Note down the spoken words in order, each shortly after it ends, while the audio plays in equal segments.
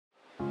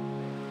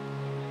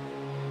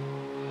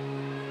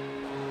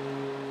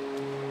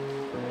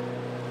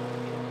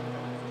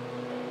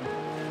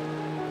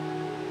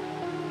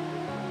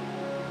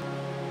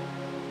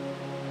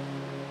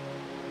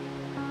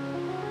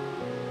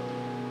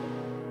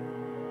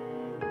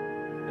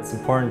It's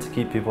important to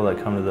keep people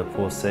that come to the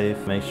pool safe,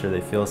 make sure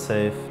they feel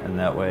safe, and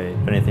that way,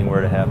 if anything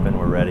were to happen,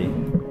 we're ready.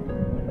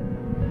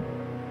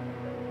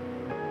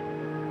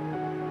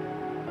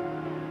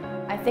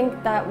 I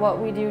think that what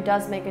we do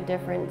does make a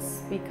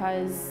difference,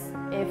 because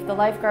if the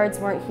lifeguards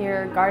weren't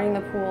here guarding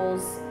the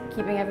pools,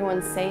 keeping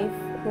everyone safe,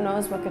 who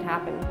knows what could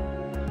happen.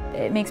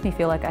 It makes me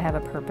feel like I have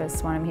a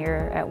purpose when I'm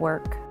here at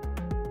work.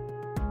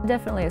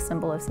 Definitely a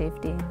symbol of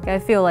safety. I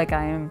feel like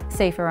I am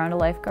safe around a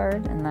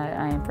lifeguard and that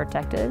I am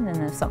protected, and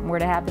if something were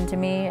to happen to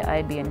me,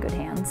 I'd be in good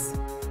hands.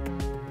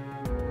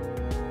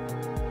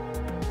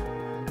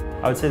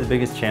 I would say the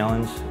biggest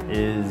challenge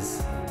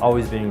is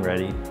always being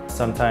ready.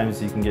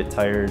 Sometimes you can get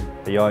tired,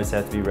 but you always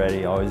have to be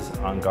ready, always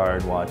on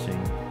guard, watching.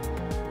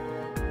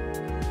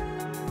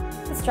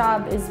 This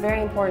job is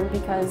very important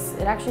because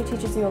it actually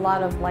teaches you a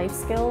lot of life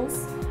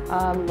skills,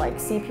 like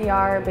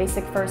CPR,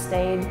 basic first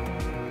aid,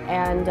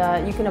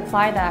 and you can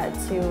apply that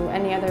to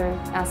any other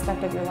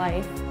aspect of your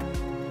life.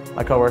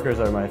 My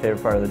coworkers are my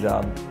favorite part of the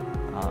job.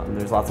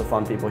 There's lots of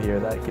fun people here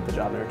that keep the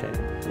job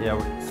entertaining. Yeah,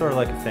 we're sort of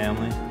like a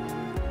family.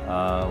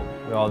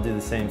 We all do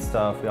the same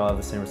stuff, we all have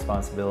the same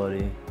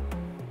responsibility,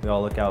 we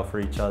all look out for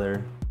each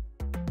other.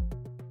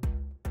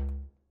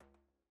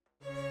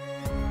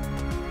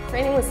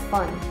 Training was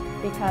fun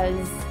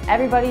because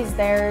everybody's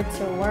there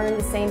to learn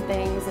the same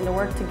things and to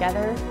work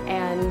together,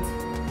 and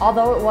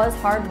although it was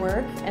hard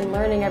work and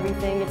learning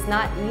everything, it's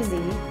not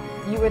easy.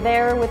 You were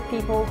there with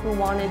people who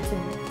wanted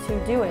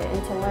to do it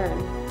and to learn,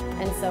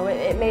 and so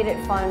it made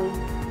it fun,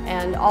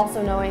 and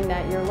also knowing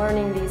that you're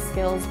learning these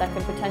skills that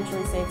could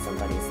potentially save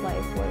somebody's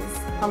life was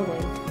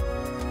humbling.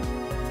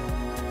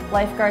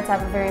 Lifeguards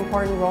have a very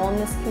important role in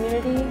this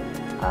community.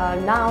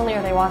 Not only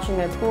are they watching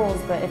their pools,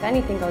 but if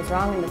anything goes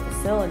wrong in the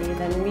facility,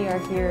 then we are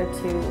here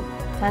to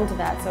tend to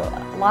that. So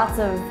lots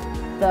of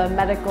the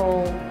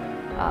medical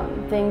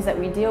things that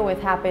we deal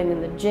with happen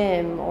in the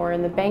gym or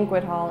in the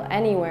banquet hall,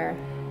 anywhere.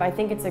 But I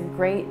think it's a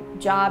great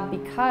job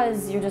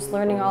because you're just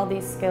learning all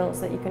these skills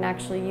that you can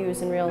actually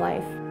use in real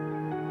life.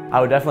 I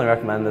would definitely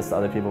recommend this to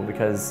other people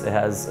because it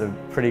has a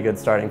pretty good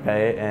starting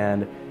pay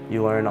and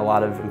you learn a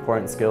lot of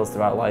important skills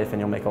throughout life and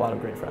you'll make a lot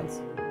of great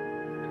friends.